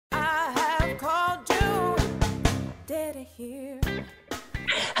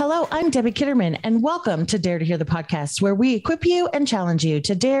Hello, I'm Debbie Kitterman, and welcome to Dare to Hear the podcast, where we equip you and challenge you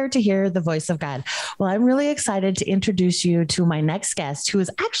to dare to hear the voice of God. Well, I'm really excited to introduce you to my next guest, who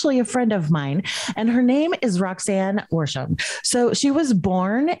is actually a friend of mine, and her name is Roxanne Worsham. So she was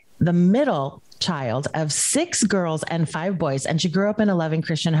born the middle child of 6 girls and 5 boys, and she grew up in a loving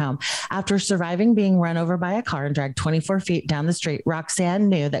Christian home. After surviving being run over by a car and dragged 24 feet down the street, Roxanne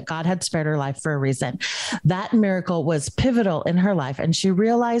knew that God had spared her life for a reason. That miracle was pivotal in her life, and she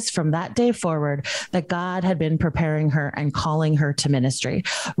realized from that day forward that God had been preparing her and calling her to ministry.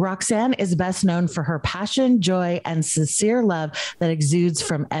 Roxanne is best known for her passion, joy, and sincere love that exudes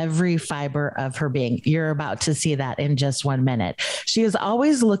from every fiber of her being. You're about to see that in just 1 minute. She is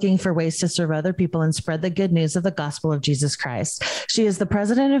always looking for ways to serve other people and spread the good news of the gospel of Jesus Christ. She is the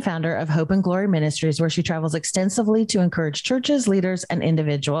president and founder of Hope and Glory Ministries, where she travels extensively to encourage churches, leaders, and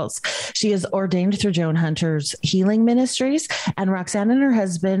individuals. She is ordained through Joan Hunter's Healing Ministries, and Roxanne and her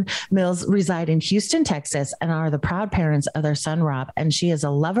husband, Mills, reside in Houston, Texas, and are the proud parents of their son, Rob. And she is a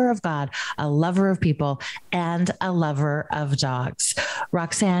lover of God, a lover of people, and a lover of dogs.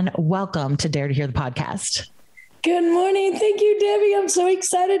 Roxanne, welcome to Dare to Hear the podcast. Good morning. Thank you, Debbie. I'm so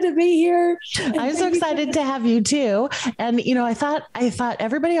excited to be here. I'm so excited to have you too. And, you know, I thought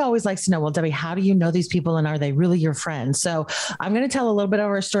everybody always likes to know, well, Debbie, how do you know these people and are they really your friends? So I'm going to tell a little bit of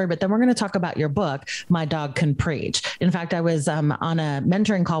our story, but then we're going to talk about your book, My Dog Can Preach. In fact, I was on a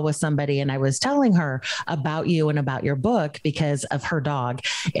mentoring call with somebody and I was telling her about you and about your book because of her dog.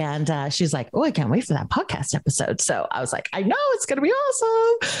 And she's like, oh, I can't wait for that podcast episode. So I was like, I know it's going to be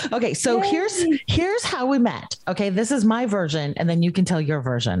awesome. Okay. So here's how we met. Okay, this is my version, and then you can tell your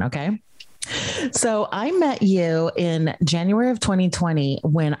version, okay? So I met you in January of 2020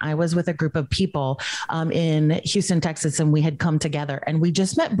 when I was with a group of people in Houston, Texas, and we had come together, and we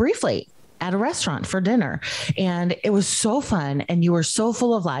just met briefly at a restaurant for dinner. And it was so fun, and you were so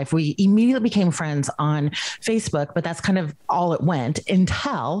full of life. We immediately became friends on Facebook, but that's kind of all it went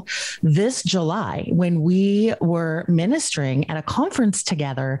until this July when we were ministering at a conference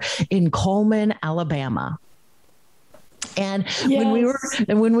together in Coleman, Alabama. And when we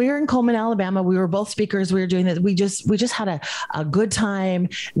were in Coleman, Alabama, we were both speakers. We were doing this. We just had a good time.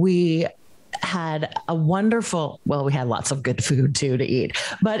 We had a wonderful, well, we had lots of good food too to eat,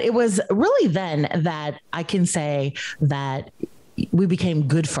 but it was really then that I can say that we became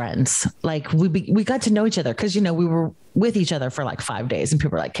good friends. Like we got to know each other because, you know, we were with each other for like 5 days and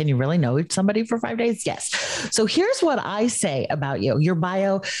people were like, can you really know somebody for 5 days? Yes. So here's what I say about you. Your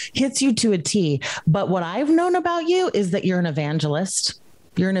bio hits you to a T, but what I've known about you is that you're an evangelist.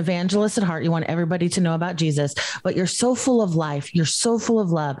 You're an evangelist at heart. You want everybody to know about Jesus, but you're so full of life. You're so full of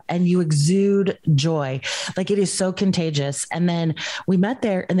love and you exude joy. Like it is so contagious. And then we met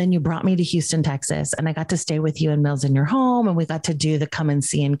there and then you brought me to Houston, Texas, and I got to stay with you and Mills in your home. And we got to do the Come and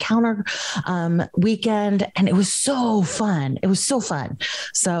See Encounter weekend. And it was so fun. It was so fun.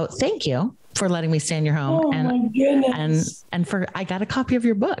 So thank you for letting me stay in your home. Oh, my goodness. And for, I got a copy of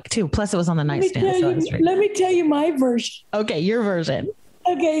your book too. Plus it was on the nightstand. Let me tell you my version. Okay. Your version.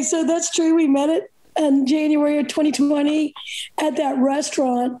 Okay, so that's true. We met it in January of 2020 at that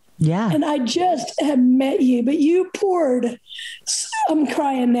restaurant. Yeah. And I just had met you, but you poured, I'm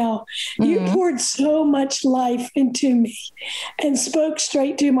crying now. Mm-hmm. You poured so much life into me and spoke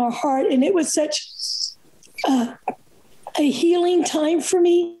straight to my heart. And it was such a healing time for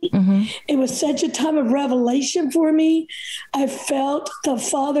me. Mm-hmm. It was such a time of revelation for me. I felt the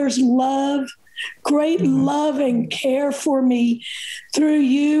Father's love. Great love and care for me through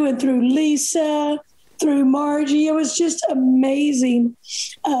you and through Lisa, through Margie. It was just amazing.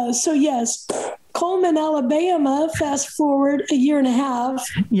 So yes, Coleman, Alabama, fast forward a year and a half.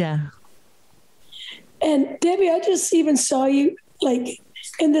 Yeah. And Debbie, I just even saw you like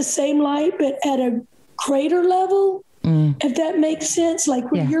in the same light, but at a greater level, if that makes sense.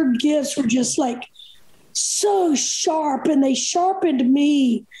 Like when your gifts were just like so sharp and they sharpened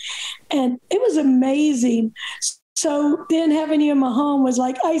me and it was amazing. So then having you in my home was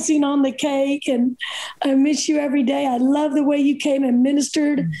like icing on the cake and I miss you every day. I love the way you came and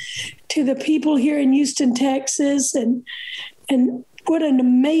ministered to the people here in Houston, Texas and what an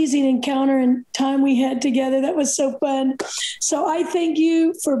amazing encounter and time we had together. That was so fun. So I thank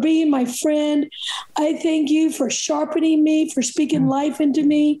you for being my friend. I thank you for sharpening me, for speaking life into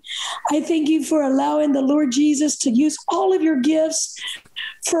me. I thank you for allowing the Lord Jesus to use all of your gifts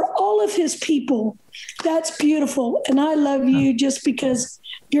for all of his people. That's beautiful. And I love you just because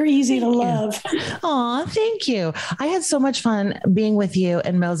you're easy to love. Aw, thank you. I had so much fun being with you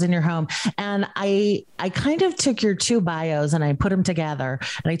and Mills in your home. And I kind of took your two bios and I put them together.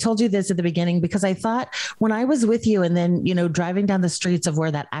 And I told you this at the beginning because I thought when I was with you and then, driving down the streets of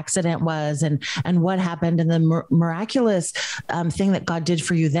where that accident was and what happened and the miraculous thing that God did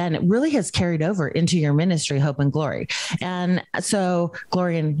for you then, it really has carried over into your ministry, Hope and Glory. And so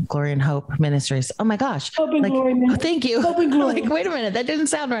Glory and Hope Ministries. Oh my gosh. Hope and Glory Ministries. Thank you. Hope and Glory. Wait a minute. That didn't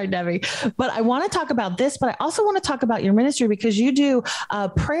sound right, Debbie. But I want to talk about this, but I also want to talk about your ministry because you do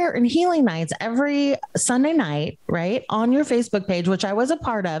prayer and healing nights every Sunday night, right? On your Facebook page, which I was a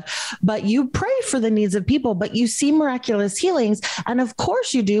part of, but you pray for the needs of people, but you see miraculous healings. And of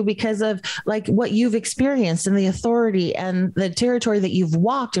course you do because of like what you've experienced and the authority and the territory that you've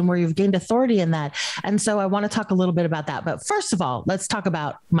walked and where you've gained authority in that. And so I want to talk a little bit about that. But first of all, let's talk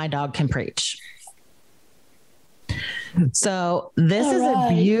about My Dog Can Preach. So this is a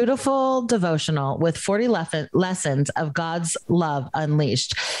beautiful devotional with 40 lessons of God's love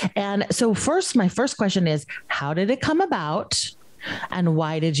unleashed. And so my first question is, how did it come about and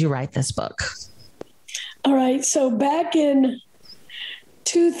why did you write this book? All right. So back in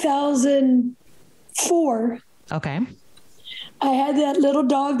 2004, okay, I had that little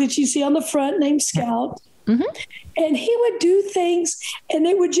dog that you see on the front named Scout. Mm-hmm. And he would do things and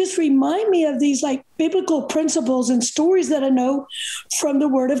it would just remind me of these like biblical principles and stories that I know from the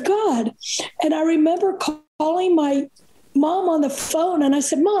Word of God. And I remember calling my mom on the phone and I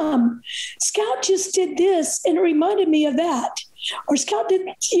said, Mom, Scout just did this and it reminded me of that. Or Scout did,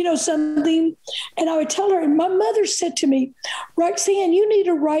 something. And I would tell her, and my mother said to me, Roxanne, you need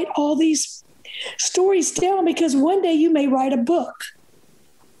to write all these stories down because one day you may write a book.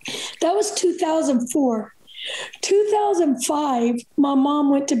 That was 2004. 2005, my mom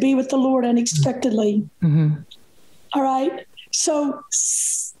went to be with the Lord unexpectedly. Mm-hmm. All right. So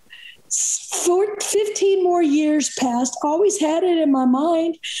 15 more years passed, always had it in my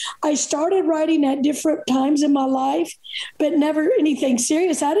mind. I started writing at different times in my life, but never anything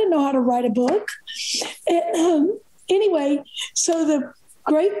serious. I didn't know how to write a book. And, anyway, so the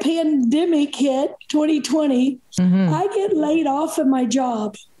great pandemic hit 2020. Mm-hmm. I get laid off of my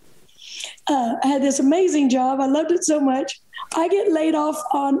job. I had this amazing job. I loved it so much. I get laid off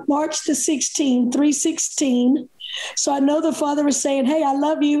on March the 16th, 3/16. So I know the Father was saying, hey, I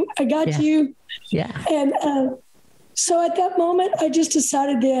love you. I got you. Yeah. And so at that moment, I just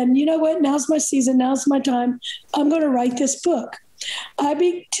decided then, you know what? Now's my season. Now's my time. I'm going to write this book. I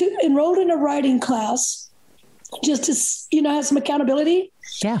enrolled in a writing class just to, have some accountability.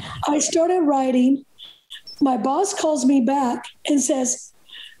 Yeah. I started writing. My boss calls me back and says,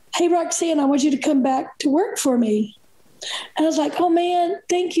 hey, Roxanne, I want you to come back to work for me. And I was like, oh, man,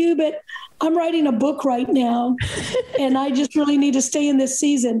 thank you. But I'm writing a book right now, and I just really need to stay in this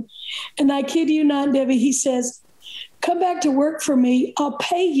season. And I kid you not, Debbie, he says, come back to work for me. I'll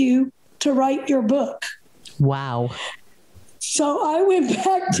pay you to write your book. Wow. So I went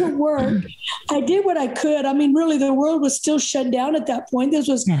back to work. I did what I could. I mean, really, the world was still shut down at that point. This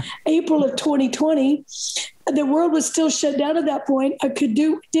was April of 2020. The world was still shut down at that point. I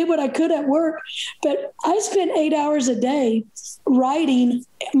did what I could at work, but I spent 8 hours a day writing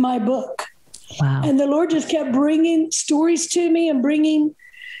my book. Wow. And the Lord just kept bringing stories to me and bringing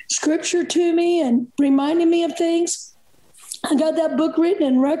scripture to me and reminding me of things. I got that book written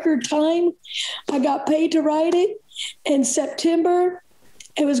in record time. I got paid to write it. In September,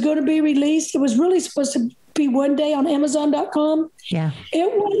 it was going to be released. It was really supposed to be one day on Amazon.com. Yeah. It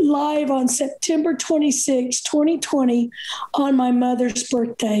went live on September 26, 2020, on my mother's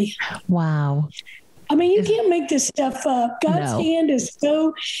birthday. Wow. I mean, you can't make this stuff up. God's hand is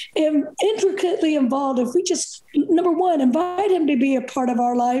so intricately involved. If we just, number one, invite him to be a part of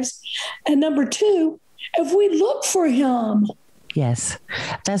our lives. And number two, if we look for him. Yes,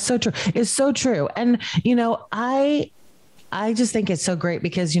 that's so true. It's so true. And, I just think it's so great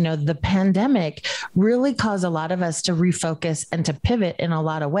because, the pandemic really caused a lot of us to refocus and to pivot in a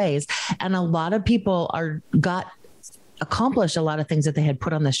lot of ways. And a lot of people accomplished a lot of things that they had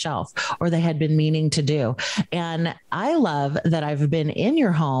put on the shelf or they had been meaning to do. And I love that I've been in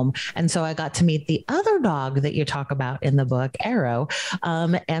your home. And so I got to meet the other dog that you talk about in the book, Arrow.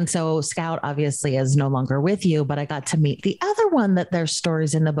 And so Scout obviously is no longer with you, but I got to meet the other one that there's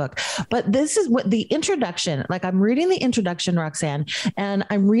stories in the book. But this is what the introduction, like I'm reading the introduction, Roxanne, and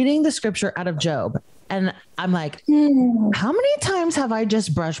I'm reading the scripture out of Job. And I'm like, how many times have I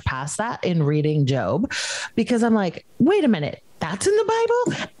just brushed past that in reading Job? Because I'm like, wait a minute, that's in the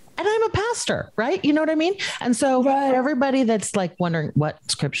Bible? and I'm a pastor, right? You know what I mean? And so for everybody that's like wondering what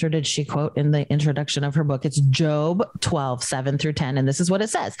scripture did she quote in the introduction of her book, it's Job 12:7-10. And this is what it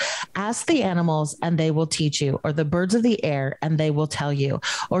says: ask the animals and they will teach you, or the birds of the air and they will tell you,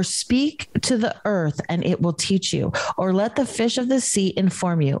 or speak to the earth and it will teach you, or let the fish of the sea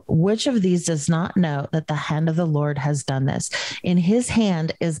inform you. Which of these does not know that the hand of the Lord has done this? In his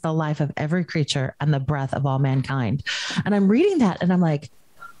hand is the life of every creature and the breath of all mankind. And I'm reading that and I'm like,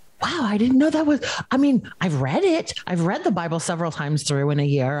 wow, I didn't know that was, I mean, I've read it. I've read the Bible several times through in a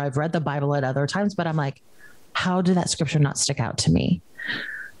year. I've read the Bible at other times, but I'm like, how did that scripture not stick out to me?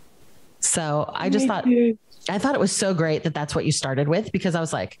 So I just thought it was so great that that's what you started with, because I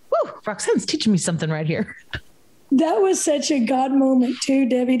was like, whoo, Roxanne's teaching me something right here. That was such a God moment too,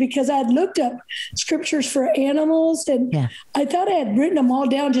 Debbie, because I'd looked up scriptures for animals and I thought I had written them all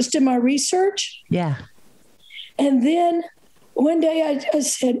down just in my research. Yeah. And then one day I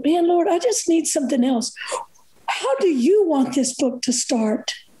said, man, Lord, I just need something else. How do you want this book to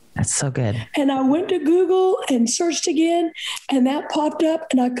start? That's so good. And I went to Google and searched again, and that popped up,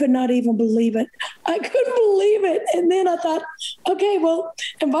 and I could not even believe it. I couldn't believe it. And then I thought, okay, well,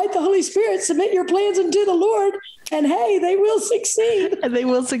 invite the Holy Spirit, submit your plans unto the Lord, and hey, they will succeed. And they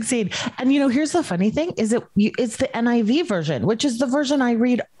will succeed. And, here's the funny thing is it's the NIV version, which is the version I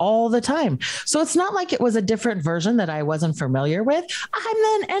read all the time. So it's not like it was a different version that I wasn't familiar with.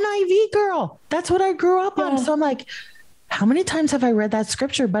 I'm an NIV girl. That's what I grew up on. So I'm like, how many times have I read that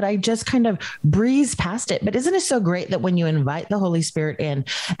scripture, but I just kind of breezed past it. But isn't it so great that when you invite the Holy Spirit in,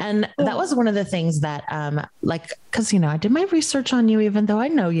 and that was one of the things that, cause I did my research on you, even though I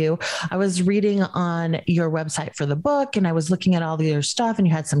know you, I was reading on your website for the book and I was looking at all of your stuff and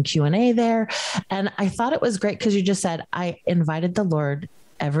you had some Q&A there. And I thought it was great because you just said, I invited the Lord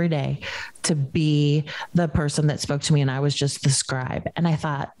every day to be the person that spoke to me. And I was just the scribe. And I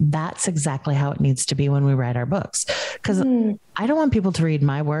thought that's exactly how it needs to be when we write our books. Because I don't want people to read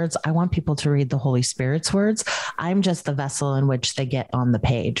my words. I want people to read the Holy Spirit's words. I'm just the vessel in which they get on the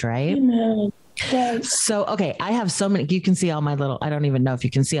page. Right. Amen. Yes. So, okay. I have so many, you can see all my little, I don't even know if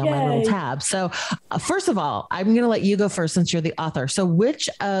you can see all my little tabs. So first of all, I'm going to let you go first since you're the author. So which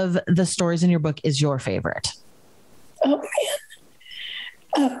of the stories in your book is your favorite? Oh man.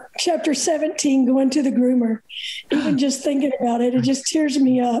 Chapter 17, going to the groomer. Even just thinking about it, it just tears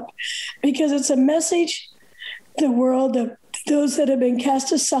me up because it's a message the world of those that have been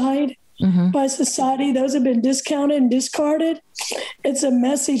cast aside by society, those have been discounted and discarded. It's a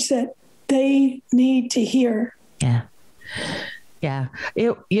message that they need to hear. Yeah. Yeah.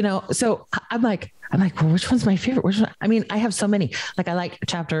 So I'm like, well, which one's my favorite? Which one? I mean, I have so many. Like I like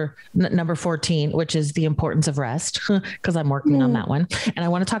chapter number 14, which is the importance of rest, because I'm working on that one. And I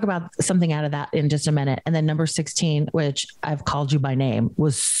want to talk about something out of that in just a minute. And then number 16, which I've called you by name,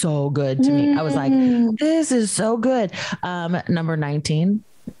 was so good to me. I was like, this is so good. Number 19,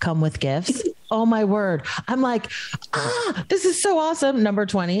 come with gifts. Oh my word. I'm like, this is so awesome. Number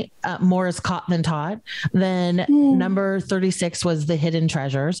 20, more is caught than taught. Then number 36 was the hidden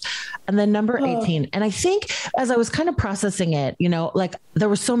treasures. And then number 18. And I think as I was kind of processing it, there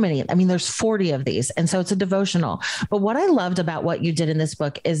were so many, I mean, there's 40 of these. And so it's a devotional. But what I loved about what you did in this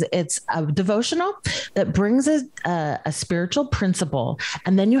book is it's a devotional that brings a spiritual principle.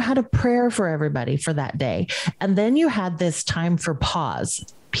 And then you had a prayer for everybody for that day. And then you had this time for pause.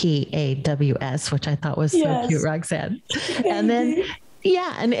 PAWS, which I thought was so cute, Roxanne. And then,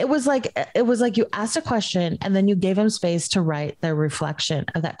 and it was like you asked a question and then you gave them space to write their reflection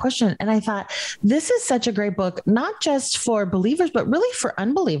of that question. And I thought, this is such a great book, not just for believers, but really for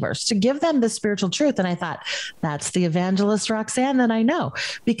unbelievers, to give them the spiritual truth. And I thought, that's the evangelist Roxanne that I know,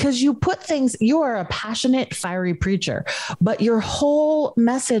 because you put things, you are a passionate, fiery preacher, but your whole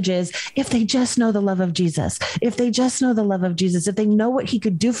message is, if they just know the love of Jesus, if they just know the love of Jesus, if they know what he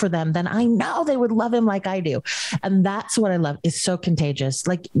could do for them, then I know they would love him like I do. And that's what I love. It's so contagious.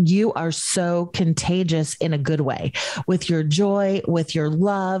 Like you are so contagious in a good way, with your joy, with your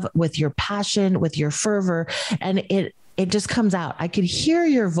love, with your passion, with your fervor. And it just comes out. I could hear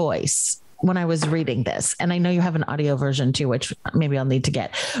your voice when I was reading this. And I know you have an audio version too, which maybe I'll need to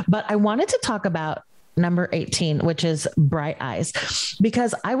get, but I wanted to talk about number 18, which is bright eyes,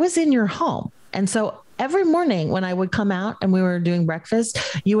 because I was in your home. And so every morning when I would come out and we were doing breakfast,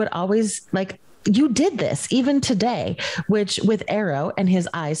 you would always you did this even today, which with Arrow and his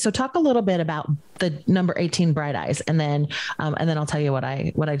eyes. So talk a little bit about the number 18 bright eyes. And then I'll tell you what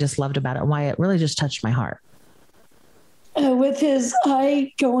I just loved about it and why it really just touched my heart. With his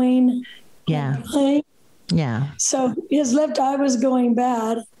eye going. Yeah. Blank. Yeah. So his left eye was going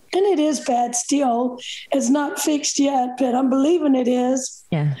bad. and it is bad still. It's not fixed yet, but I'm believing it is.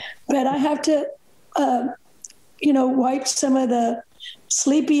 Yeah. But I have to, wipe some of the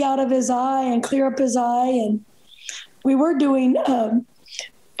sleepy out of his eye and clear up his eye. And we were doing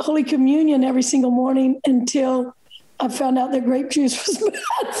Holy Communion every single morning until I found out that grape juice was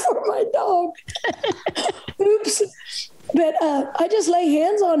bad for my dog. Oops. But I just lay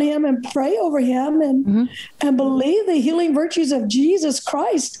hands on him and pray over him and believe the healing virtues of Jesus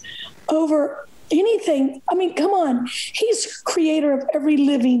Christ over anything. I mean, come on. He's creator of every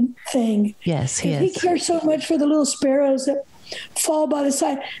living thing. Yes, he is. He cares so much for the little sparrows that fall by the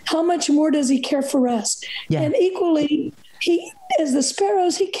side. How much more does he care for us? Yeah. And equally, as the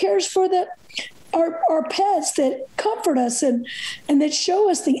sparrows, he cares for our pets that comfort us and that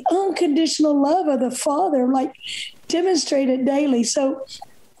show us the unconditional love of the Father, like demonstrated daily. So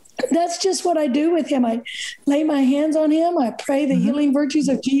that's just what I do with him. I lay my hands on him. I pray the healing virtues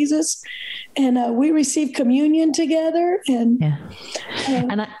of Jesus, and we receive communion together. And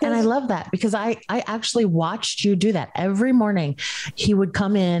I love that because I actually watched you do that every morning. He would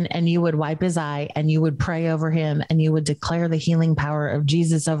come in and you would wipe his eye and you would pray over him and you would declare the healing power of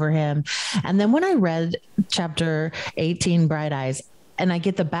Jesus over him. And then when I read chapter 18, Bright Eyes, and I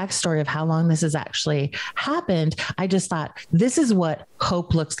get the backstory of how long this has actually happened, I just thought, this is what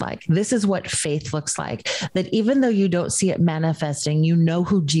hope looks like. This is what faith looks like. That even though you don't see it manifesting, you know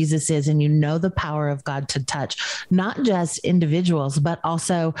who Jesus is and you know the power of God to touch not just individuals, but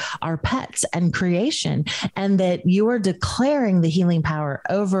also our pets and creation. And that you are declaring the healing power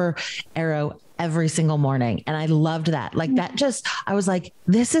over Arrow every single morning. And I loved that. Like that I was like,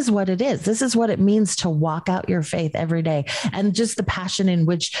 this is what it is. This is what it means to walk out your faith every day. And just the passion in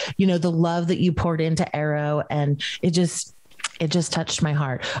which, the love that you poured into Arrow. And it just touched my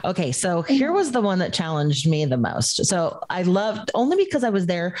heart. Okay. So here was the one that challenged me the most. So I loved only because I was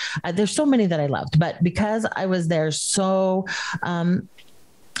there. There's so many that I loved, but because I was there and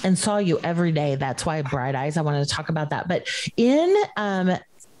saw you every day. That's why Bright Eyes, I wanted to talk about that. But in,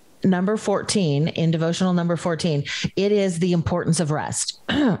 number 14, in devotional number 14, it is the importance of rest.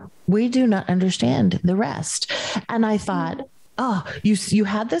 We do not understand the rest. And I thought, you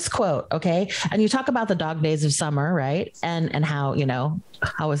had this quote. Okay. And you talk about the dog days of summer, right? And how,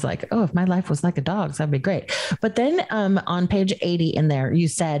 I was like, if my life was like a dog's, that'd be great. But then on page 80 in there, you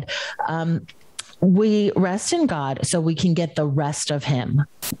said, we rest in God so we can get the rest of him,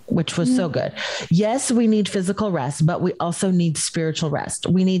 which was so good. Yes, we need physical rest, but we also need spiritual rest.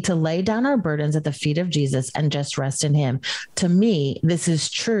 We need to lay down our burdens at the feet of Jesus and just rest in him. To me, this is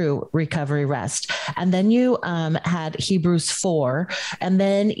true recovery rest. And then you had Hebrews 4. And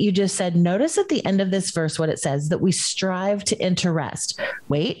then you just said, notice at the end of this verse, what it says, that we strive to enter rest.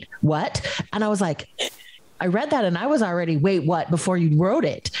 Wait, what? And I was like, I read that and I was already, wait, what, before you wrote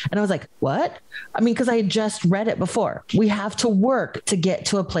it. And I was like, what? I mean, because I had just read it before. We have to work to get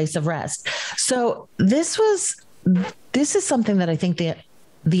to a place of rest. So this is something that I think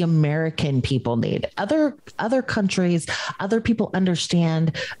the American people need. Other countries, other people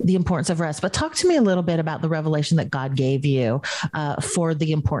understand the importance of rest. But talk to me a little bit about the revelation that God gave you for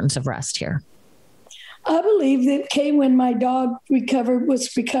the importance of rest here. I believe that came when my dog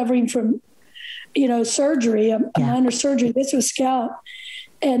was recovering from surgery, a minor surgery. This was scalp.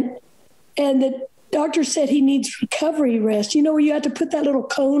 And the doctor said he needs recovery rest. Where you have to put that little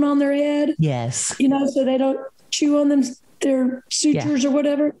cone on their head? Yes. So they don't chew on their sutures or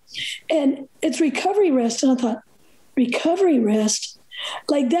whatever. And it's recovery rest. And I thought, recovery rest?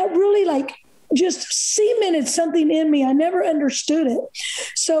 Like that really just cemented something in me. I never understood it.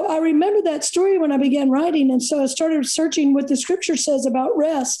 So I remember that story when I began writing. And so I started searching what the scripture says about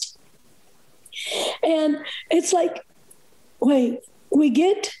rest. And it's like, wait,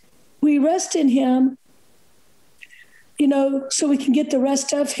 we rest in him, so we can get the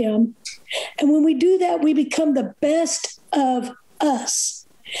rest of him. And when we do that, we become the best of us.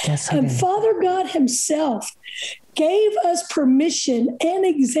 Yes, and Father God himself gave us permission and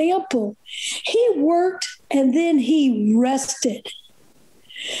example. He worked and then he rested.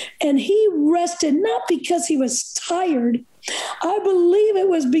 And he rested not because he was tired. I believe it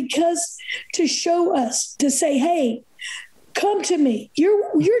was because to show us, to say, hey, come to me.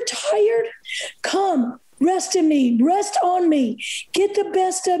 You're tired? Come, rest in me, rest on me, get the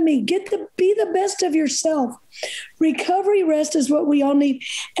best of me, be the best of yourself. Recovery rest is what we all need.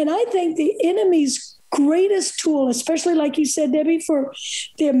 And I think the enemy's greatest tool, especially like you said, Debbie, for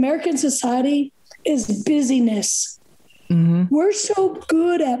the American society is busyness. Mm-hmm. We're so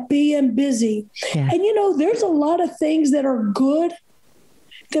good at being busy. Yeah. And, there's a lot of things that are good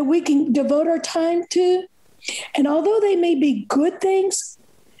that we can devote our time to. And although they may be good things,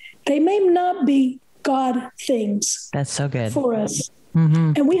 They may not be God things. That's so good for us.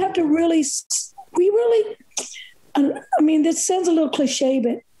 Mm-hmm. And we have to really, I mean, this sounds a little cliche,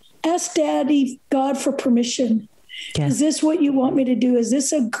 but ask Daddy God for permission. Yeah. Is this what you want me to do? Is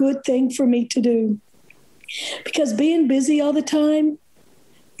this a good thing for me to do? Because being busy all the time,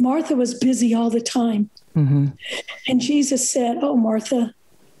 Martha was busy all the time. Mm-hmm. And Jesus said, oh, Martha,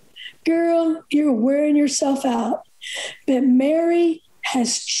 girl, you're wearing yourself out. But Mary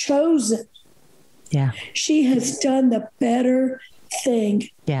has chosen. Yeah. She has done the better thing.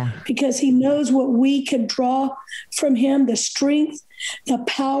 Yeah. Because he knows what we can draw from him, the strength, the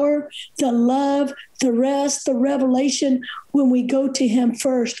power, the love, the rest, the revelation when we go to him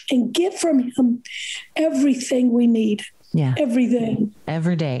first and get from him everything we need. Yeah. Everything.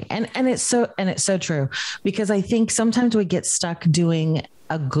 Every day. And it's so true, because I think sometimes we get stuck doing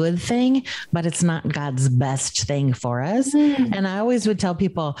a good thing, but it's not God's best thing for us. Mm. And I always would tell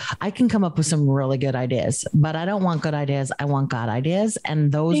people, I can come up with some really good ideas, but I don't want good ideas. I want God ideas.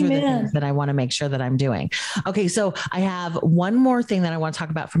 And those Amen. Are the things that I want to make sure that I'm doing. Okay. So I have one more thing that I want to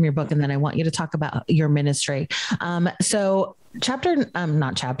talk about from your book, and then I want you to talk about your ministry. Not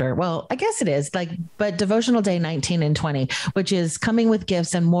chapter. Well, I guess it is but devotional day 19 and 20, which is coming with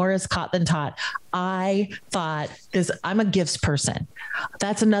gifts and more is caught than taught. I thought I'm a gifts person.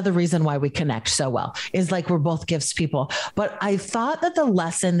 That's another reason why we connect so well, is we're both gifts people. But I thought that the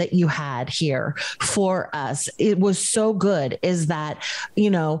lesson that you had here for us, it was so good, is that,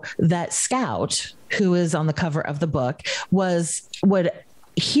 that Scout, who is on the cover of the book, would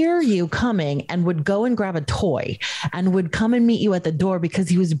hear you coming and would go and grab a toy and would come and meet you at the door because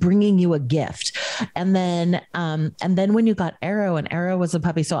he was bringing you a gift. And then when you got Arrow, and Arrow was a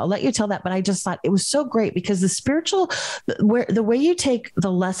puppy. So I'll let you tell that, but I just thought it was so great because the way you take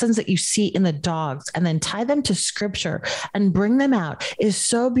the lessons that you see in the dogs and then tie them to scripture and bring them out is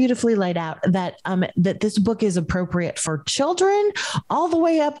so beautifully laid out that this book is appropriate for children all the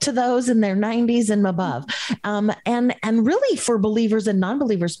way up to those in their 90s and above. And really for believers and non-believers,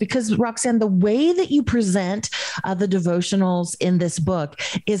 because Roxanne, the way that you present the devotionals in this book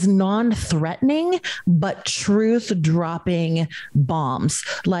is non-threatening, but truth-dropping bombs,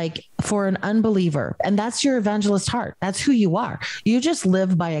 for an unbeliever. And that's your evangelist heart. That's who you are. You just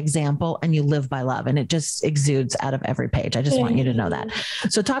live by example and you live by love, and it just exudes out of every page. I just want you to know that.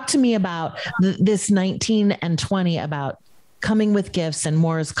 So talk to me about this 19 and 20 about coming with gifts and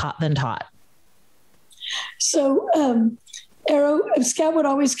more is caught than taught. So, Scott would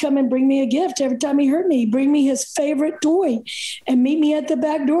always come and bring me a gift every time he heard me. He'd bring me his favorite toy and meet me at the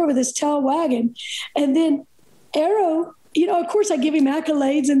back door with his tail wagging. And then Arrow, of course I give him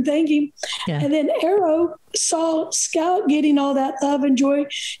accolades and thank him. Yeah. And then Arrow saw Scout getting all that love and joy.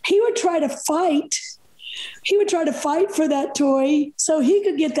 He would try to fight. He would try to fight for that toy so he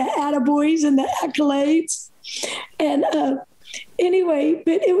could get the attaboys and the accolades. And anyway,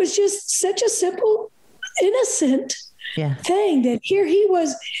 but it was just such a simple, innocent thing that here he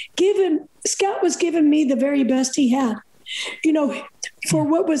was Scott was giving me the very best he had, for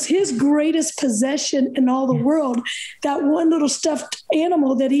what was his greatest possession in all the world, that one little stuffed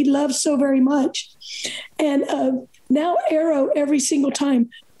animal that he loved so very much. And now Arrow every single time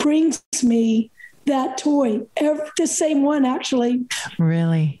brings me that toy, the same one, actually.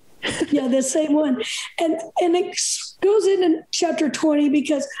 Really? Yeah, the same one. And it goes into chapter 20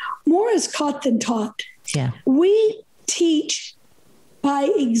 because more is caught than taught. Yeah. We teach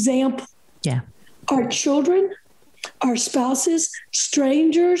by example. Yeah. Our children, our spouses,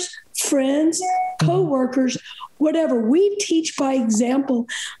 strangers, friends, co-workers, whatever. We teach by example.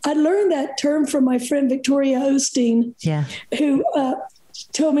 I learned that term from my friend Victoria Osteen, who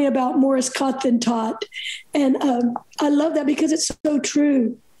told me about more is caught than taught. And I love that because it's so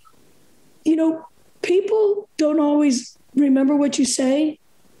true. People don't always remember what you say,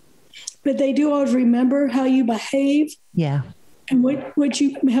 but they do always remember how you behave. Yeah. And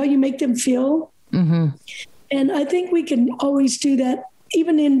how you make them feel. Mm-hmm. And I think we can always do that,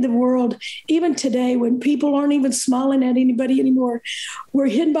 even in the world, even today, when people aren't even smiling at anybody anymore. We're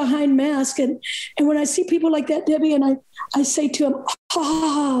hidden behind masks. And when I see people like that, Debbie, and I say to them,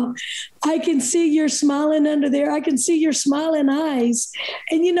 I can see you're smiling under there. I can see your smiling eyes.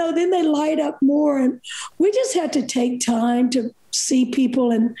 And, then they light up more. And we just have to take time to see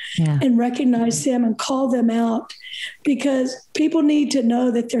people and recognize them and call them out, because people need to know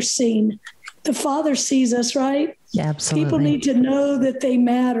that they're seen. The Father sees us, right? Yeah, absolutely. People need to know that they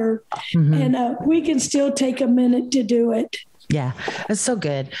matter. Mm-hmm. And we can still take a minute to do it. Yeah, that's so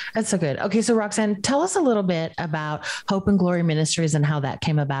good. That's so good. Okay, so Roxanne, tell us a little bit about Hope and Glory Ministries and how that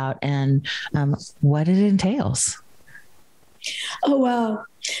came about and what it entails. Oh, wow.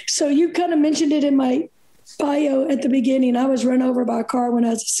 So you kind of mentioned it in my bio at the beginning. I was run over by a car when I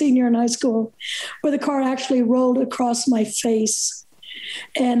was a senior in high school, where the car actually rolled across my face.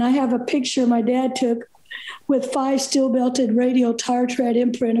 And I have a picture my dad took with 5 steel-belted radial tire tread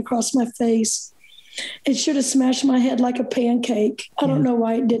imprint across my face. It should have smashed my head like a pancake. I don't know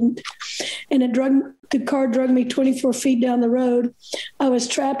why it didn't. And the car drug me 24 feet down the road. I was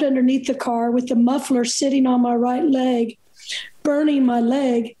trapped underneath the car with the muffler sitting on my right leg, burning my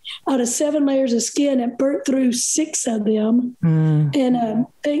leg. Out of 7 layers of skin, it burnt through 6 of them. And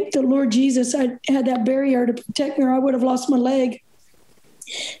thank the Lord Jesus, I had that barrier to protect me, or I would have lost my leg.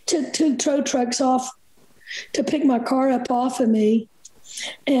 Took 2 tow trucks off to pick my car up off of me.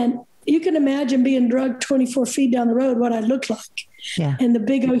 And you can imagine being drugged 24 feet down the road, what I looked like. Yeah. And the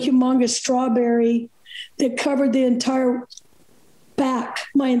big, humongous strawberry that covered the entire back,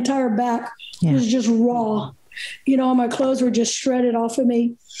 my entire back was just raw. You know, my clothes were just shredded off of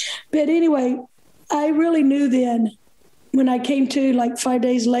me. But anyway, I really knew then, when I came to like 5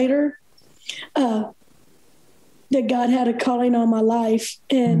 days later, that God had a calling on my life.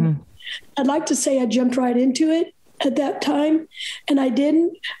 And I'd like to say I jumped right into it at that time, and I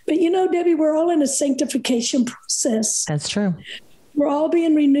didn't. But you know, Debbie, we're all in a sanctification process. That's true. We're all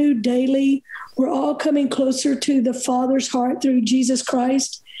being renewed daily. We're all coming closer to the Father's heart through Jesus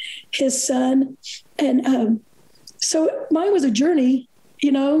Christ, his Son. And so mine was a journey,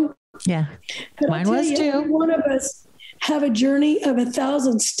 you know. Yeah, but mine was too. Every one of us have a journey of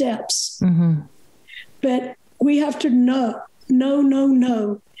 1,000 steps. But we have to know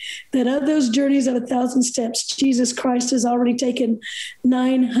that of those journeys of 1,000 steps, Jesus Christ has already taken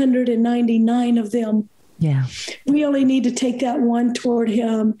 999 of them. Yeah. We only need to take that one toward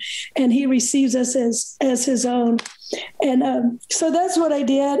him, and he receives us as his own. And so that's what I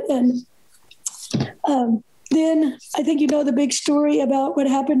did. And then I think you know the big story about what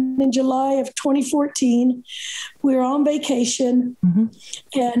happened in July of 2014. We were on vacation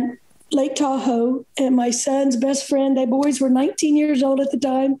and Lake Tahoe, and my son's best friend, they boys were 19 years old at the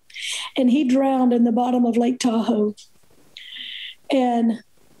time, and he drowned in the bottom of Lake Tahoe. And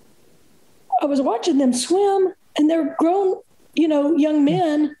I was watching them swim, and they're grown, you know, young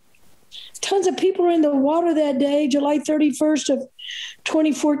men. Tons of people were in the water that day, July 31st of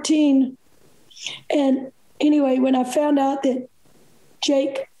 2014. And anyway, when I found out that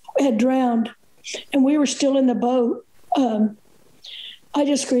Jake had drowned and we were still in the boat, I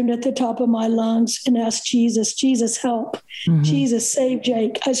just screamed at the top of my lungs and asked Jesus, Jesus, help. Jesus, save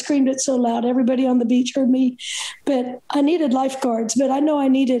Jake. I screamed it so loud. Everybody on the beach heard me. But I needed lifeguards, but I know I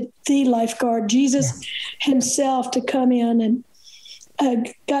needed the lifeguard, Jesus himself, to come in.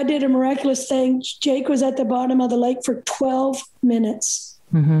 And God did a miraculous thing. Jake was at the bottom of the lake for 12 minutes.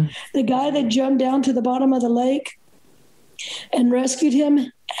 The guy that jumped down to the bottom of the lake and rescued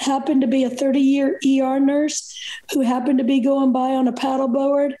him happened to be a 30-year ER nurse who happened to be going by on a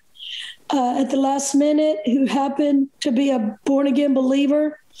paddleboard at the last minute, who happened to be a born-again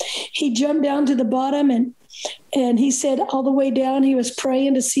believer. He jumped down to the bottom, and he said all the way down he was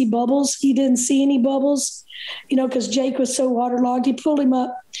praying to see bubbles. He didn't see any bubbles, you know, because Jake was so waterlogged. He pulled him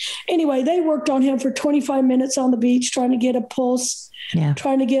up. Anyway, they worked on him for 25 minutes on the beach, trying to get a pulse,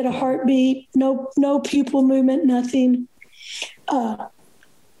 trying to get a heartbeat, no pupil movement, nothing.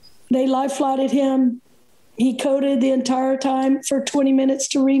 They life flighted him. He coded the entire time for 20 minutes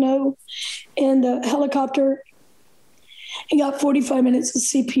to Reno in the helicopter. He got 45 minutes of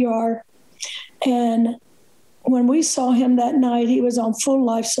CPR. And when we saw him that night, he was on full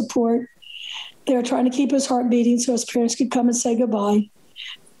life support. They were trying to keep his heart beating so his parents could come and say goodbye.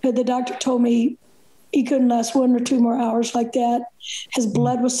 But the doctor told me he couldn't last 1 or 2 more hours like that. His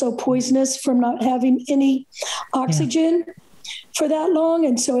blood was so poisonous from not having any oxygen for that long.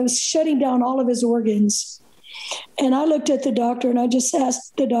 And so it was shutting down all of his organs. And I looked at the doctor and I just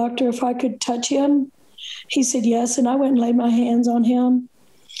asked the doctor if I could touch him. He said yes. And I went and laid my hands on him.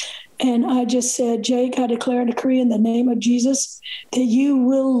 And I just said, Jake, I declare and decree in the name of Jesus that you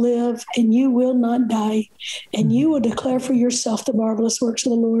will live and you will not die. And you will declare for yourself the marvelous works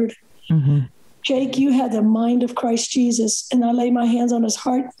of the Lord. Jake, you have the mind of Christ Jesus. And I lay my hands on his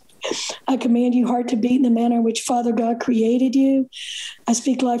heart. I command you heart to beat in the manner in which Father God created you. I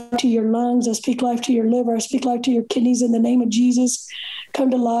speak life to your lungs. I speak life to your liver. I speak life to your kidneys in the name of Jesus.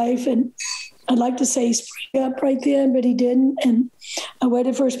 Come to life. And I'd like to say he sprang up right then, but he didn't. And I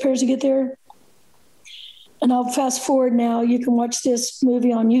waited for his prayers to get there. and I'll fast forward now. You can watch this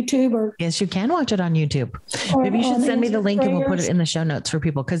movie on YouTube or. Yes, you can watch it on YouTube. Maybe you should send me the link and we'll put it in the show notes for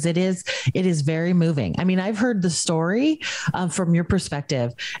people. Cause it is very moving. I mean, I've heard the story from your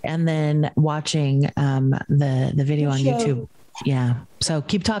perspective and then watching the video on YouTube. Yeah. So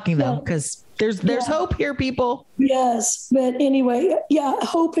keep talking though, because there's hope here, people. Yes. But anyway,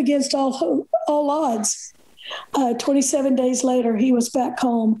 hope against all odds. 27 days later, he was back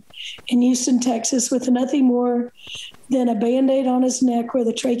home in Houston, Texas, with nothing more than a Band-Aid on his neck where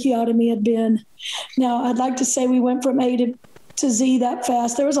the tracheotomy had been. Now, I'd like to say we went from A to Z that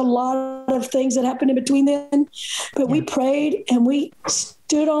fast. There was a lot of things that happened in between then, but we prayed and we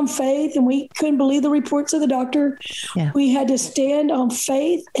stood on faith, and we couldn't believe the reports of the doctor. Yeah. We had to stand on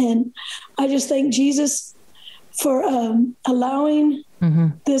faith, and I just thank Jesus for allowing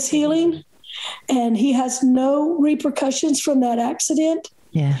this healing. And he has no repercussions from that accident.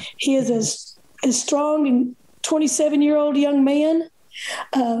 Yeah, he is as strong and 27-year-old young man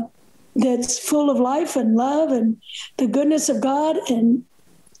that's full of life and love and the goodness of God. And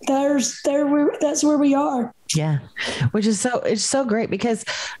that's where we are. Yeah, which is it's so great because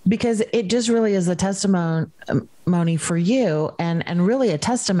it just really is a testimony for you and really a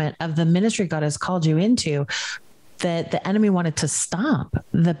testament of the ministry God has called you into, that the enemy wanted to stop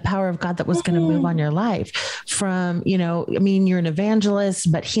the power of God that was going to move on your life from, I mean, you're an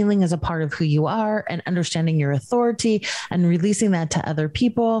evangelist, but healing is a part of who you are, and understanding your authority and releasing that to other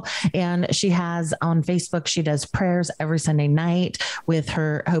people. And she has on Facebook, she does prayers every Sunday night with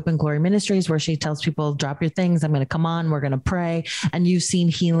her Hope and Glory Ministries, where she tells people, drop your things. I'm going to come on. We're going to pray. And you've seen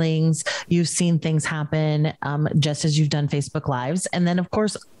healings. You've seen things happen just as you've done Facebook Lives. And then, of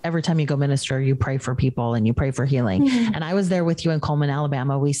course, every time you go minister, you pray for people and you pray for healing. And I was there with you in Coleman,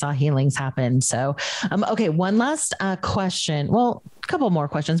 Alabama. We saw healings happen. So, okay. One last question. Well, a couple more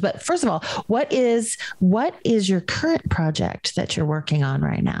questions, but first of all, what is your current project that you're working on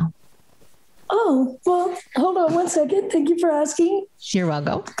right now? Oh, well, hold on one second. Thank you for asking. You're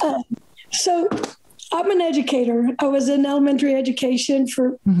welcome. So I'm an educator. I was in elementary education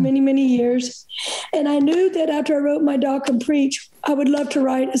for many, many years. And I knew that after I wrote my Doc and Preach, I would love to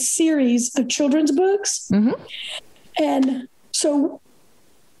write a series of children's books. And so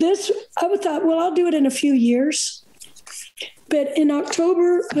I thought, well, I'll do it in a few years. But in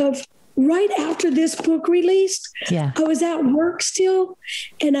October right after this book released, I was at work still,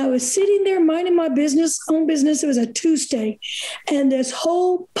 and I was sitting there minding my own business. It was a Tuesday. And this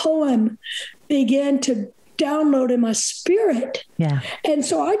whole poem began to download in my spirit. Yeah. And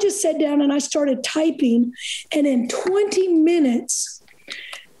so I just sat down and I started typing, and in 20 minutes,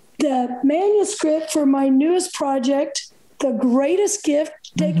 the manuscript for my newest project, The Greatest Gift,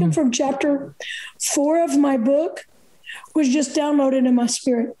 taken from chapter 4 of my book, was just downloaded in my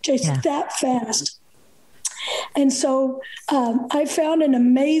spirit, just that fast. And so I found an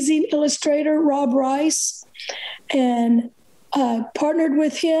amazing illustrator, Rob Rice, and partnered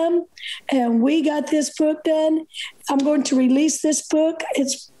with him, and we got this book done. I'm going to release this book.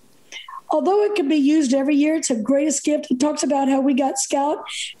 Although it can be used every year, it's a greatest gift. It talks about how we got Scout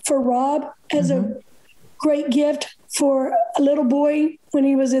for Rob as a great gift for a little boy when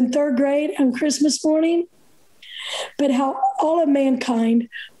he was in 3rd grade on Christmas morning, but how all of mankind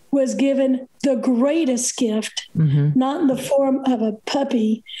was given the greatest gift, not in the form of a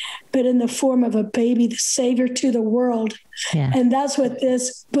puppy, but in the form of a baby, the Savior to the world. Yeah. And that's what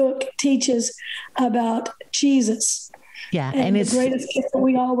this book teaches about Jesus. Yeah. And it's the greatest gift that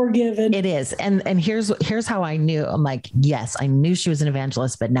we all were given. It is. And here's how I knew. I'm like, yes, I knew she was an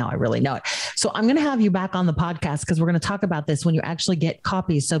evangelist, but now I really know it. So I'm going to have you back on the podcast, because we're going to talk about this when you actually get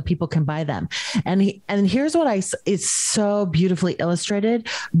copies so people can buy them. And here's what it's so beautifully illustrated,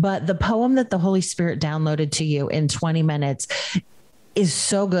 but the poem that the Holy Spirit downloaded to you in 20 minutes is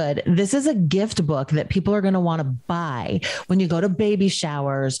so good. This is a gift book that people are going to want to buy when you go to baby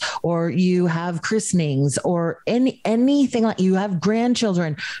showers, or you have christenings, or anything like you have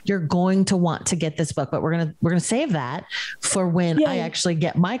grandchildren. You're going to want to get this book, but we're going to save that for when I actually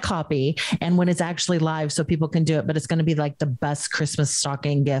get my copy and when it's actually live so people can do it. But it's going to be like the best Christmas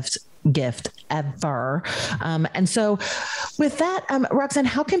stocking gift ever. And so with that, Roxanne,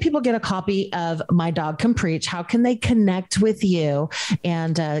 how can people get a copy of My Dog Can Preach? How can they connect with you?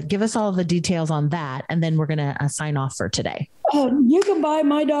 And give us all the details on that. And then we're going to sign off for today. You can buy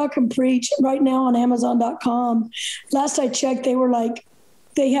My Dog Can Preach right now on Amazon.com. Last I checked,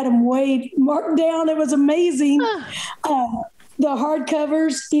 they had them way marked down. It was amazing. The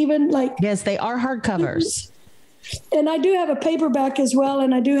hardcovers, even yes, they are hardcovers. And I do have a paperback as well,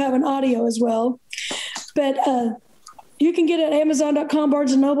 and I do have an audio as well. But You can get it at Amazon.com,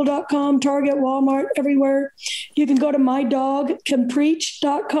 BarnesandNoble.com, Target, Walmart, everywhere. You can go to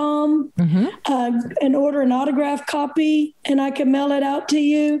mydogcanpreach.com and order an autographed copy, and I can mail it out to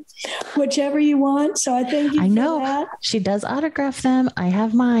you, whichever you want. So I thank you. I know that. She does autograph them. I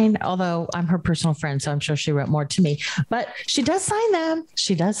have mine, although I'm her personal friend, so I'm sure she wrote more to me. But she does sign them.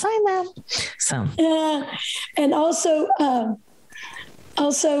 So and also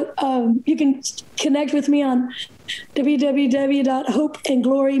you can connect with me on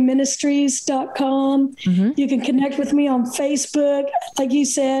www.hopeandgloryministries.com. You can connect with me on Facebook. Like you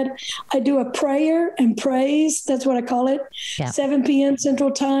said, I do a prayer and praise. That's what I call it. 7 p.m.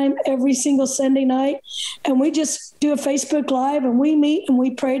 Central Time every single Sunday night. And we just do a Facebook Live and we meet and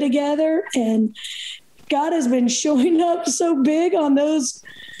we pray together. And God has been showing up so big on those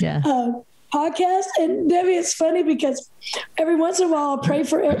podcast. And Debbie, it's funny because every once in a while I'll pray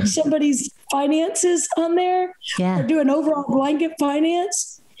for somebody's finances on there or do an overall blanket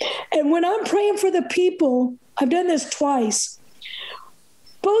finance. And when I'm praying for the people, I've done this twice.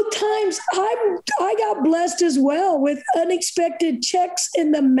 Both times I got blessed as well with unexpected checks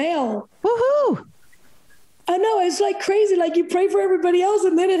in the mail. Woohoo! I know, it's like crazy. Like you pray for everybody else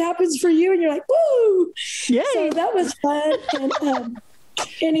and then it happens for you and you're like, woo! Yay. So that was fun. And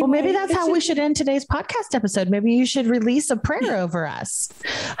anyway, well, maybe that's how we should end today's podcast episode. Maybe you should release a prayer over us.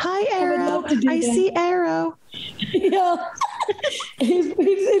 Hi, Arrow. I see Arrow. Yeah.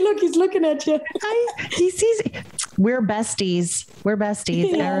 He's looking at you. He sees. We're besties.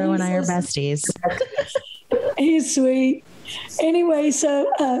 Yeah, Arrow and I are besties. He's sweet. Anyway, so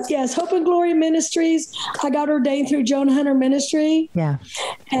yes, Hope and Glory Ministries. I got ordained through Joan Hunter Ministry. Yeah.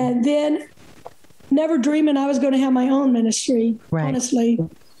 And then never dreaming I was going to have my own ministry, honestly.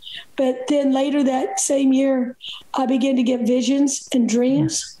 But then later that same year, I began to get visions and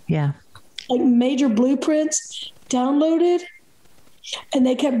dreams. Yeah. Like major blueprints downloaded. And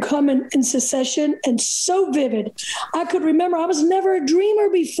they kept coming in succession and so vivid. I could remember I was never a dreamer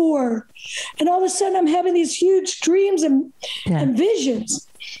before. And all of a sudden I'm having these huge dreams and visions.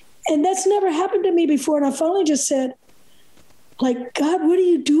 And that's never happened to me before. And I finally just said, like, God, what are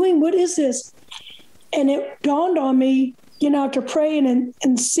you doing? What is this? And it dawned on me, after praying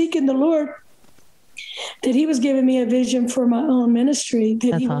and seeking the Lord, that he was giving me a vision for my own ministry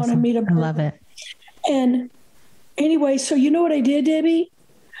that he wanted me to. I love it. And anyway, so you know what I did, Debbie?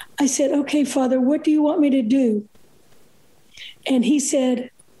 I said, okay, Father, what do you want me to do? And he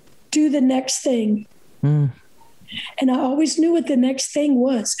said, do the next thing. And I always knew what the next thing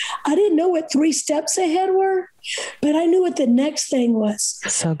was. I didn't know what 3 steps ahead were, but I knew what the next thing was.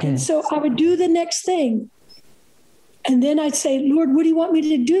 So good. And so I would do the next thing. And then I'd say, Lord, what do you want me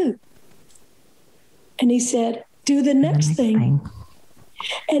to do? And he said, do the next thing.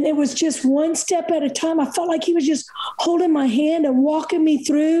 And it was just one step at a time. I felt like he was just holding my hand and walking me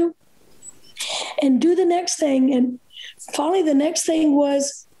through and do the next thing. And finally, the next thing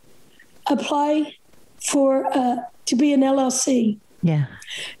was apply for to be an LLC. Yeah.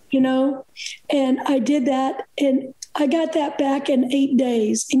 And I did that and I got that back in 8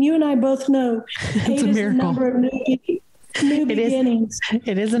 days. And you and I both know 8 is a number of new beginnings.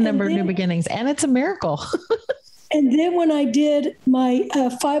 It is a number of new beginnings, and it's a miracle. And then when I did my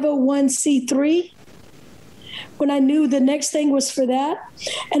 501c3, when I knew the next thing was for that,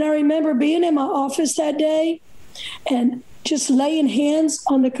 and I remember being in my office that day and just laying hands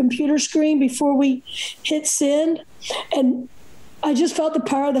on the computer screen before we hit send. And I just felt the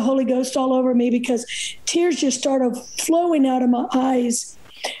power of the Holy Ghost all over me because tears just started flowing out of my eyes.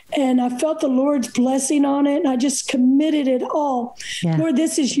 And I felt the Lord's blessing on it. And I just committed it all. Yeah. Lord,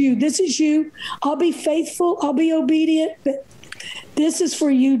 this is you. This is you. I'll be faithful. I'll be obedient. But this is for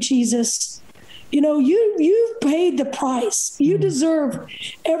you, Jesus. You paid the price. You deserve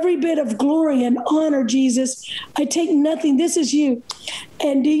every bit of glory and honor, Jesus. I take nothing. This is you.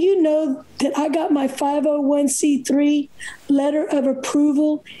 And do you know that I got my 501c3 letter of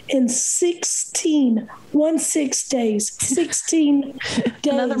approval in 16 days? 16 days.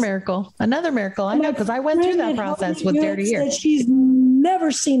 Another miracle. I know, because I went through that process with 30 years. She's never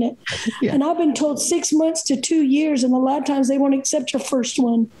seen it. Yeah. And I've been told 6 months to 2 years, and a lot of times they won't accept your first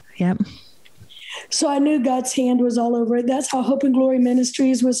one. Yep. So I knew God's hand was all over it. That's how Hope and Glory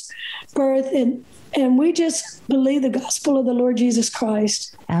Ministries was birthed. And we just believe the gospel of the Lord Jesus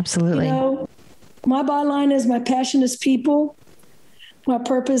Christ. Absolutely. My byline is my passion is people. My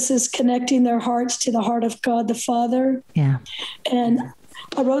purpose is connecting their hearts to the heart of God the Father. Yeah. And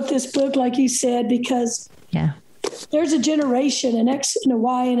I wrote this book, like you said, because there's a generation, an X and a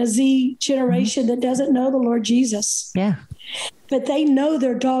Y and a Z generation that doesn't know the Lord Jesus. Yeah. but they know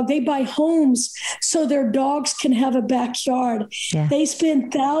their dog. They buy homes so their dogs can have a backyard. Yeah. They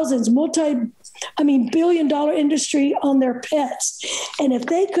spend thousands, billion-dollar industry on their pets. And if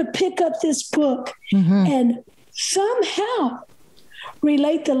they could pick up this book and somehow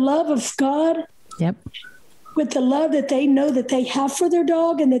relate the love of God with the love that they know that they have for their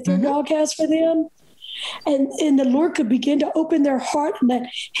dog and that their dog has for them, and the Lord could begin to open their heart and let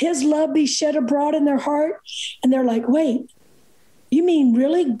his love be shed abroad in their heart. And they're like, wait, you mean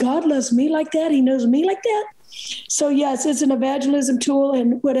really God loves me like that? He knows me like that? So yes, it's an evangelism tool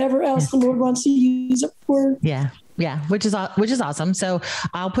and whatever else the Lord wants to use it for. Yeah. Yeah. Which is awesome. So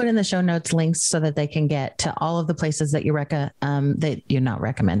I'll put in the show notes links so that they can get to all of the places that that you're not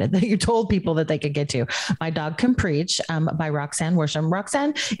recommended, that you told people that they could get to. My Dog Can Preach, by Roxanne Worsham.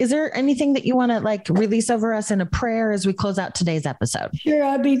 Roxanne, is there anything that you want to release over us in a prayer as we close out today's episode? Sure.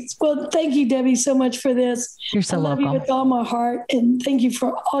 Well, thank you, Debbie, so much for this. You're so welcome. I love you with all my heart. And thank you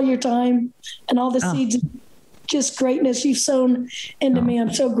for all your time and all the seeds of just greatness you've sown into me.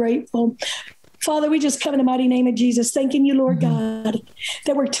 I'm so grateful. Father, we just come in the mighty name of Jesus, thanking you, Lord God,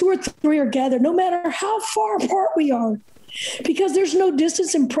 that where 2 or 3 are gathered, no matter how far apart we are, because there's no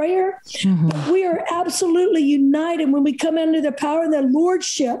distance in prayer. We are absolutely united when we come under the power and the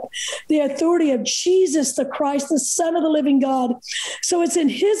lordship, the authority of Jesus the Christ, the Son of the living God. So it's in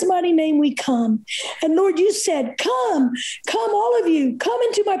his mighty name we come. And Lord, you said, come all of you, come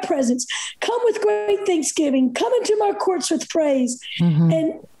into my presence, come with great thanksgiving, come into my courts with praise.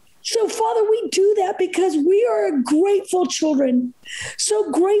 And so, Father, we do that because we are grateful children,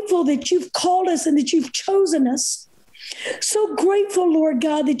 so grateful that you've called us and that you've chosen us. So grateful, Lord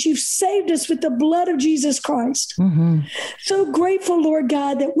God, that you've saved us with the blood of Jesus Christ. So grateful, Lord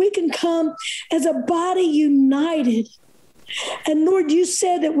God, that we can come as a body united. And Lord, you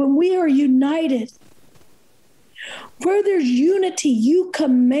said that when we are united, where there's unity, you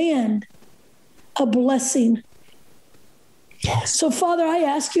command a blessing. Yes. So, Father, I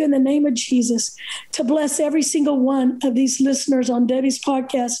ask you in the name of Jesus to bless every single one of these listeners on Debbie's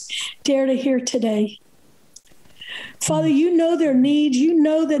podcast, Dare to Hear today. Father, you know their needs. You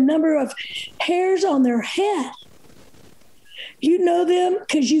know the number of hairs on their head. You know them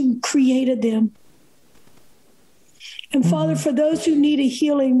because you created them. And Father, for those who need a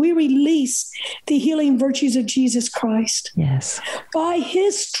healing, we release the healing virtues of Jesus Christ. Yes. By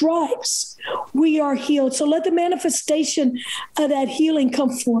his stripes, we are healed. So let the manifestation of that healing come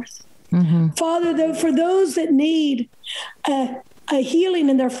forth. Father, though, for those that need a healing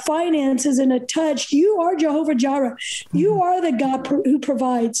in their finances and a touch, you are Jehovah Jireh. You are the God who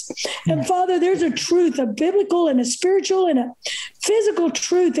provides. And Father, there's a truth, a biblical and a spiritual and a physical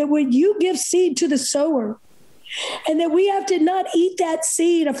truth that when you give seed to the sower, and that we have to not eat that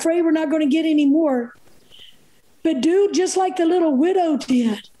seed, afraid we're not going to get any more, but do just like the little widow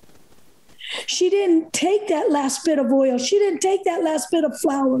did. She didn't take that last bit of oil. She didn't take that last bit of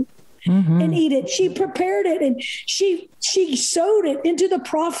flour and eat it. She prepared it and she sowed it into the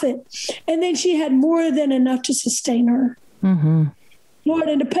prophet. And then she had more than enough to sustain her. Lord,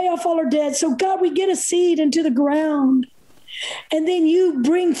 and to pay off all her debts. So God, we get a seed into the ground and then you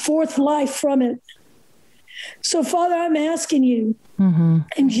bring forth life from it. So, Father, I'm asking you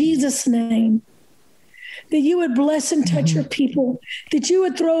in Jesus' name that you would bless and touch your people, that you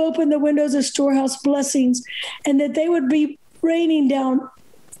would throw open the windows of storehouse blessings, and that they would be raining down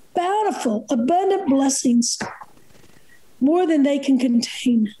bountiful, abundant blessings, more than they can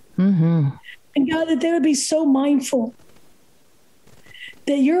contain. And God, that they would be so mindful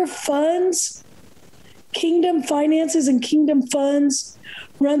that your funds, kingdom finances and kingdom funds,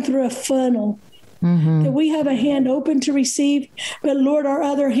 run through a funnel. That we have a hand open to receive, but Lord, our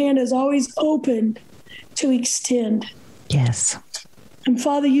other hand is always open to extend. Yes. And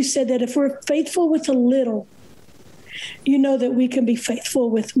Father, you said that if we're faithful with a little, you know that we can be faithful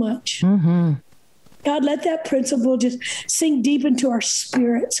with much. God, let that principle just sink deep into our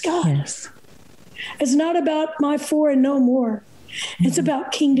spirits, God. Yes. It's not about my for and no more. It's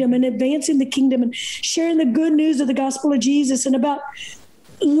about kingdom and advancing the kingdom and sharing the good news of the gospel of Jesus and about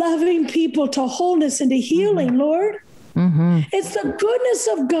loving people to wholeness and to healing, Lord. It's the goodness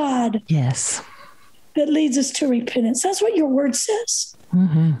of God. Yes. That leads us to repentance. That's what your word says.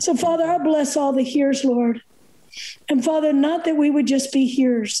 So, Father, I bless all the hearers, Lord. And Father, not that we would just be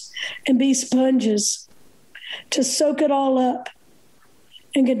hearers and be sponges to soak it all up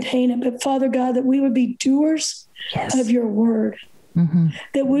and contain it, but Father God, that we would be doers of your word.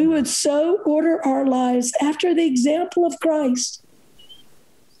 That we would so order our lives after the example of Christ,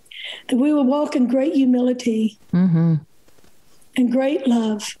 that we will walk in great humility and great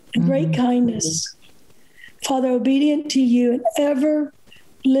love and great kindness. Father, obedient to you and ever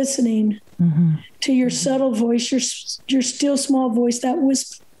listening to your subtle voice, your still small voice, that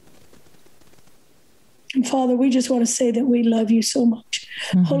whisper. And Father, we just want to say that we love you so much.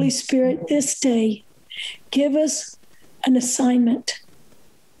 Holy Spirit, this day, give us an assignment.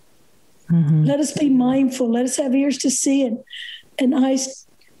 Let us be mindful. Let us have ears to see and eyes,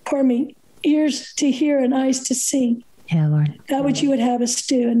 ears to hear and eyes to see. Yeah, Lord. That what you would have us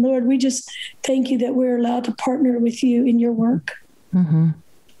do. And Lord, we just thank you that we're allowed to partner with you in your work.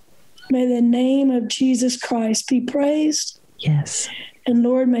 May the name of Jesus Christ be praised. Yes. And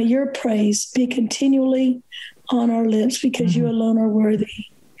Lord, may your praise be continually on our lips because you alone are worthy.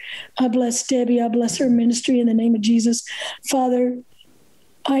 I bless Debbie. I bless her ministry in the name of Jesus. Father,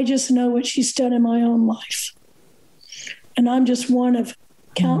 I just know what she's done in my own life. And I'm just one of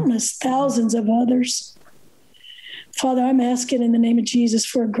countless thousands of others. Father, I'm asking in the name of Jesus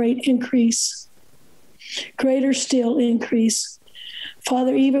for a great increase, greater still increase.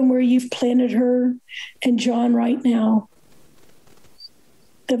 Father, even where you've planted her and John right now,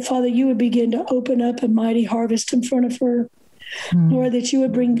 that Father, you would begin to open up a mighty harvest in front of her. Lord, that you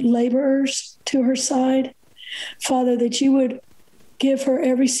would bring laborers to her side. Father, that you would give her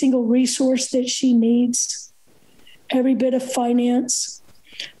every single resource that she needs, every bit of finance.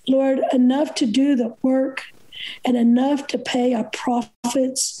 Lord, enough to do the work and enough to pay a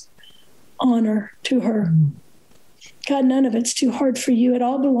prophet's honor to her. God, none of it's too hard for you. It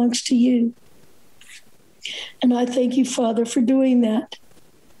all belongs to you. And I thank you, Father, for doing that.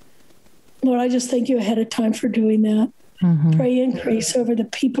 Lord, I just thank you ahead of time for doing that. Pray increase over the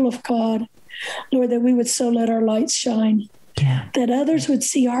people of God. Lord, that we would so let our lights shine, that others would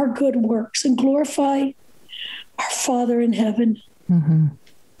see our good works and glorify our Father in heaven.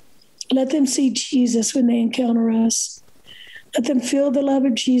 Let them see Jesus when they encounter us. Let them feel the love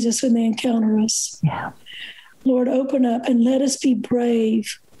of Jesus when they encounter us. Lord, open up and let us be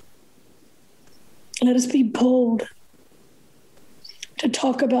brave. Let us be bold to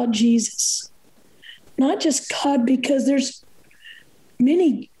talk about Jesus. Not just God, because there's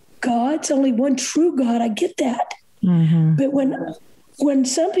many gods, only one true God. I get that. But when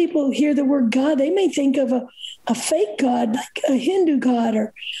some people hear the word God, they may think of a fake God, like a Hindu God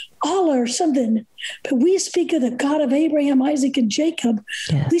or Allah or something. But we speak of the God of Abraham, Isaac, and Jacob.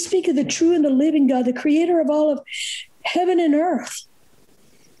 We speak of the true and the living God, the creator of all of heaven and earth,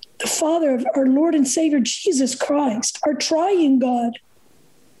 the Father of our Lord and Savior, Jesus Christ, our triune God.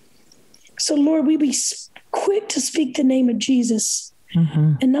 So, Lord, we be quick to speak the name of Jesus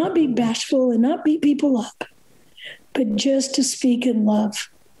and not be bashful and not beat people up, but just to speak in love.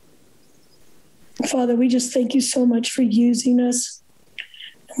 Father, we just thank you so much for using us.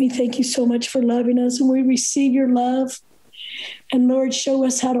 We thank you so much for loving us, and we receive your love. And Lord, show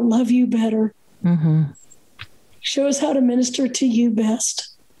us how to love you better. Show us how to minister to you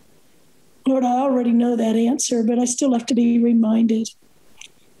best. Lord, I already know that answer, but I still have to be reminded.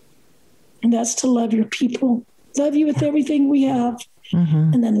 And that's to love your people. Love you with everything we have.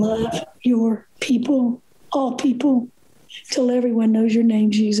 And then love your people, all people, till everyone knows your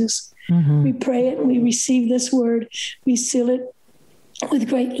name, Jesus. We pray it and we receive this word. We seal it with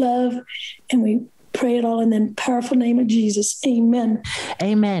great love, and we pray it all in the powerful name of Jesus. Amen.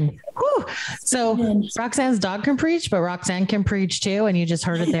 Amen. Whew. So Roxanne's dog can preach, but Roxanne can preach too. And you just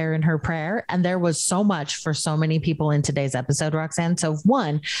heard it there in her prayer. And there was so much for so many people in today's episode, Roxanne. So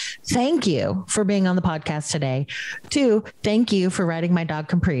 1, thank you for being on the podcast today. 2, thank you for writing My Dog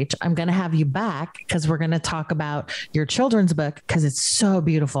Can Preach. I'm going to have you back because we're going to talk about your children's book because it's so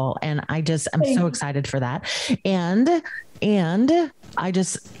beautiful. And I'm so excited for that. And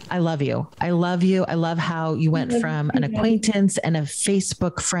I love you. I love you. I love how you went from an acquaintance and a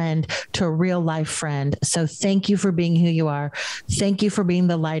Facebook friend to a real life friend. So thank you for being who you are. Thank you for being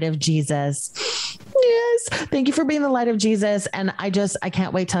the light of Jesus. Yes. Thank you for being the light of Jesus. And I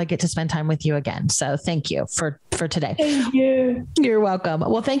can't wait till I get to spend time with you again. So thank you for today. Thank you. You're welcome.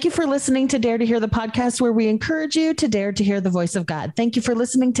 Well, thank you for listening to Dare to Hear, the podcast where we encourage you to dare to hear the voice of God. Thank you for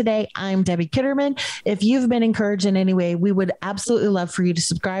listening today. I'm Debbie Kitterman. If you've been encouraged in any way, we would absolutely love for you to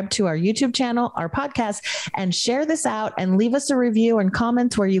subscribe to our YouTube channel, our podcast, and share this out and leave us a review and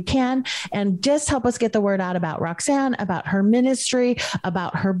comments where you can, and just help us get the word out about Roxanne, about her ministry,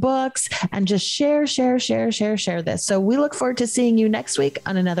 about her books, and just share this. So we look forward to seeing you next week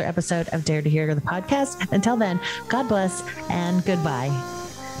on another episode of Dare to Hear, the podcast. Until then, God bless and goodbye.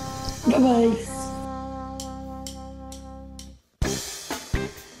 Bye-bye.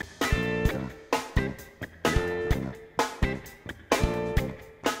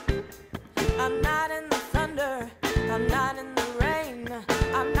 I'm not in the thunder, I'm not in the rain,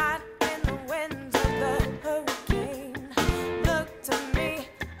 I'm not in the winds of the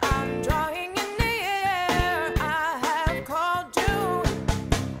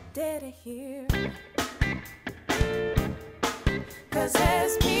 'cause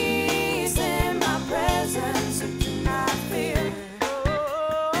there's peace in my presence. So do not fear.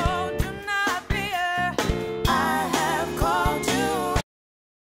 Oh, do not fear. I have called you.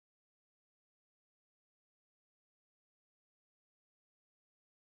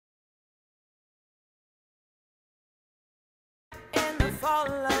 In the fall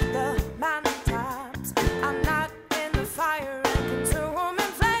of the mountaintops, I'm not in the fire and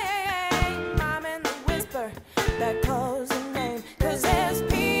consuming flame. I'm in the whisper that calls the name, 'cause there's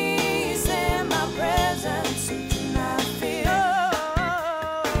peace in my presence. So do not fear.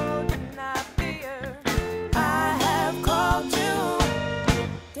 Oh, do not fear. I have called you.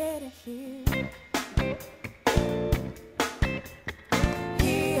 Didn't hear.